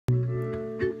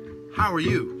How are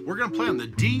you? We're going to play on the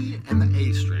D and the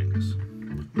A strings.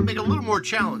 We'll make it a little more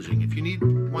challenging. If you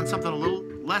want something a little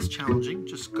less challenging,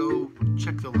 just go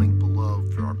check the link below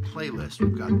for our playlist.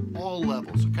 We've got all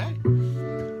levels, okay?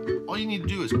 All you need to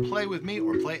do is play with me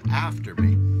or play after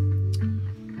me.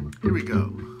 Here we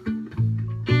go.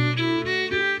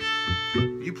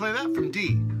 You play that from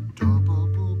D.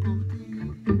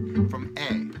 From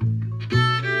A.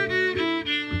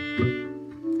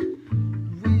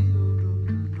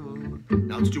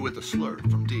 Now let's do it with a slur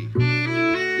from D.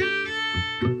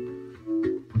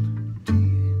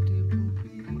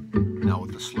 Now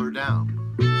with the slur down.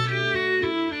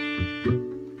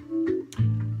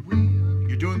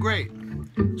 You're doing great.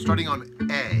 Starting on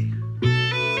A.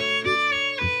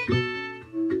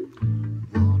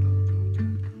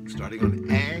 Starting on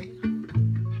A.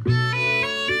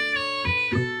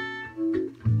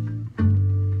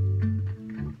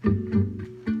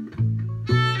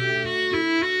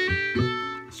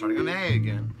 Starting on A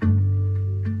again.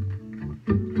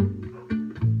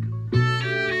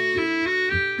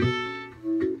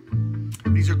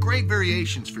 These are great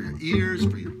variations for your ears,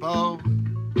 for your bow.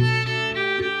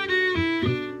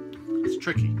 It's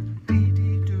tricky.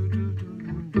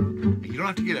 You don't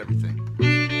have to get everything.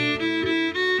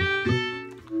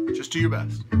 Just do your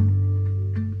best.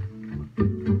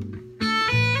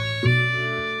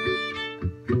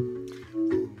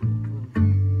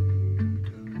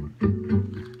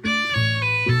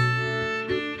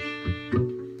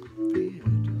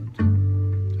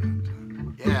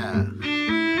 Yeah.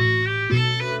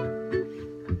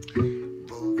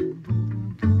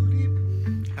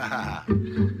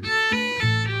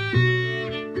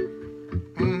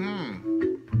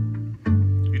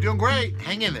 You're doing great.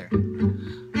 Hang in there.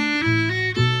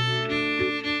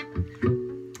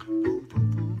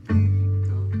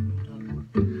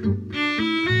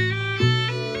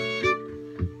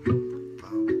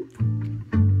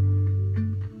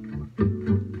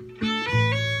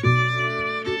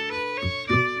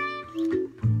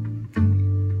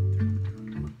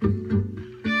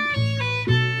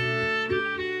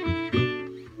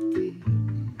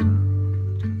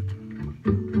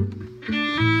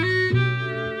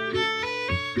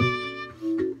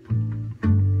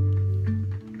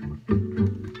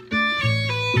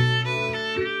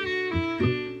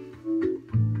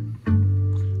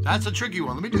 That's a tricky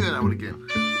one. Let me do that one again.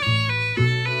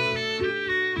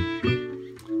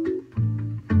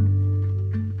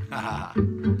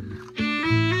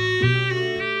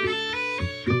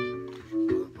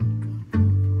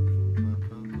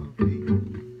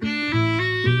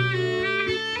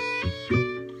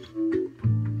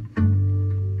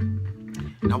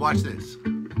 Now watch this.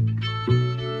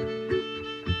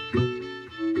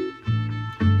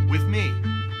 With me,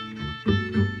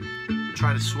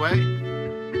 try to sway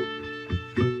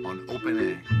on open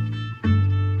A.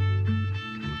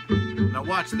 Now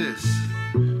watch this.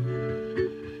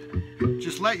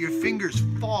 Just let your fingers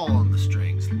fall on the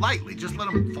strings lightly. Just let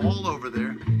them fall over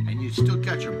there, and you still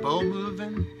got your bow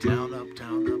moving. Down, up,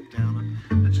 down, up, down,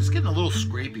 up. It's just getting a little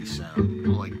scrapey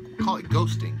sound. Like, we'll call it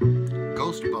ghosting.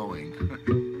 Ghost bowing.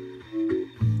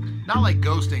 Not like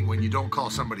ghosting when you don't call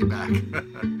somebody back.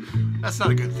 That's not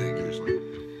a good thing usually.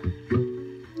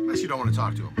 Unless you don't want to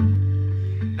talk to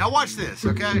them. Now watch this,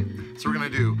 okay? So we're going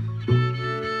to do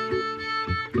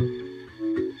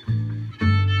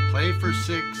play for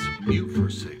 6, mute for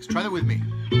 6. Try that with me.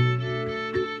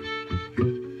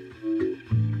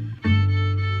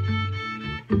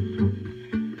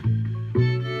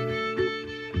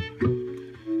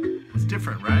 It's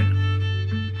different, right?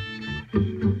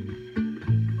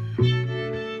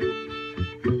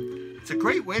 It's a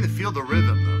great way to feel the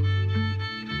rhythm,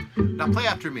 though. Now play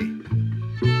after me.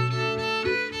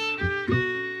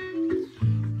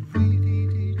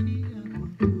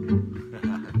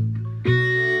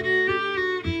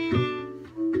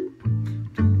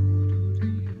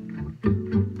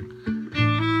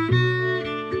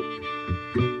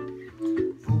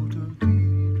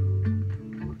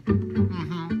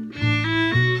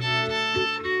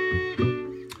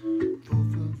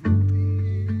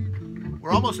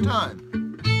 We're almost done.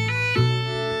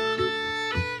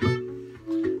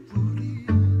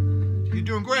 You're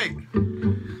doing great.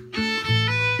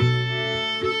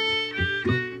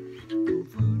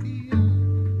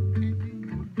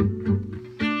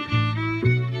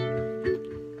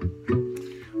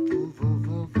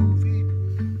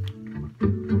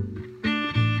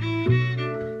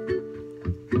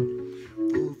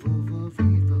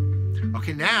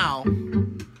 Okay, now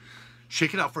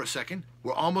shake it out for a second.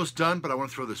 We're almost done, but I want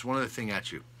to throw this one other thing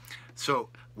at you. So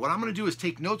what I'm going to do is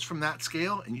take notes from that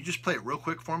scale, and you just play it real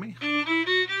quick for me. Can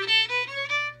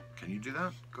you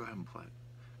Go ahead and play it.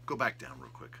 Go back down real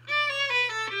quick.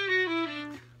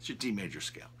 It's your D major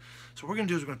scale. So what we're going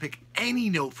to do is we're going to pick any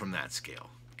note from that scale.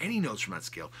 Any notes from that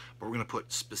scale, but we're going to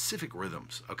put specific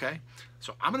rhythms, okay?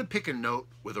 So I'm going to pick a note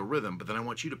with a rhythm, but then I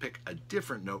want you to pick a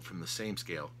different note from the same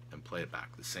scale and play it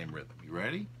back, the same rhythm. You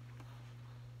ready?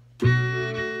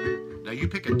 Now you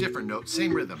pick a different note,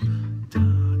 same rhythm. Da,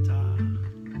 da.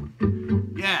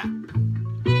 Yeah.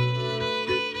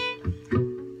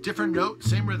 Different note,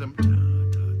 same rhythm. Da,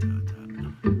 da, da,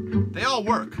 da. They all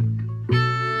work.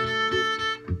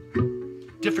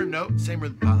 Different note, same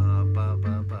rhythm. Ba, ba,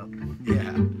 ba, ba.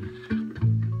 Yeah.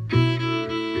 Da,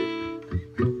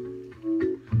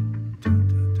 da,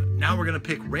 da. Now we're going to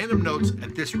pick random notes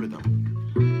at this rhythm.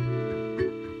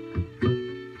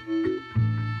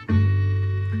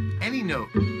 Any note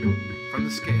from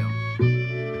the scale.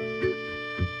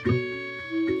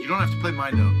 You don't have to play my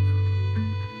note.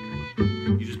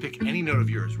 You just pick any note of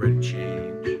yours. Ready?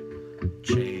 Change,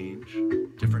 change,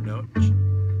 different note.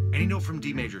 Any note from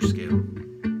D major scale.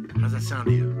 How does that sound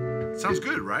to you? It sounds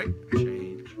good, right?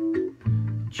 Change,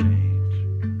 change,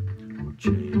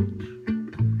 change,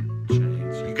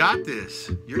 change. You got this.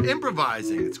 You're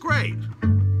improvising. It's great.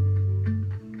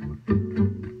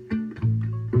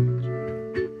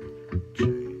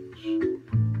 Change,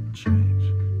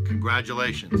 change.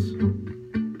 Congratulations.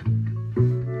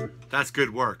 That's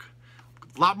good work.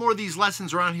 A lot more of these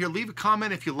lessons around here. Leave a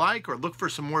comment if you like, or look for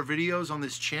some more videos on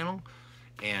this channel.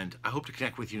 And I hope to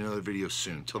connect with you in another video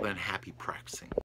soon. Till then, happy practicing.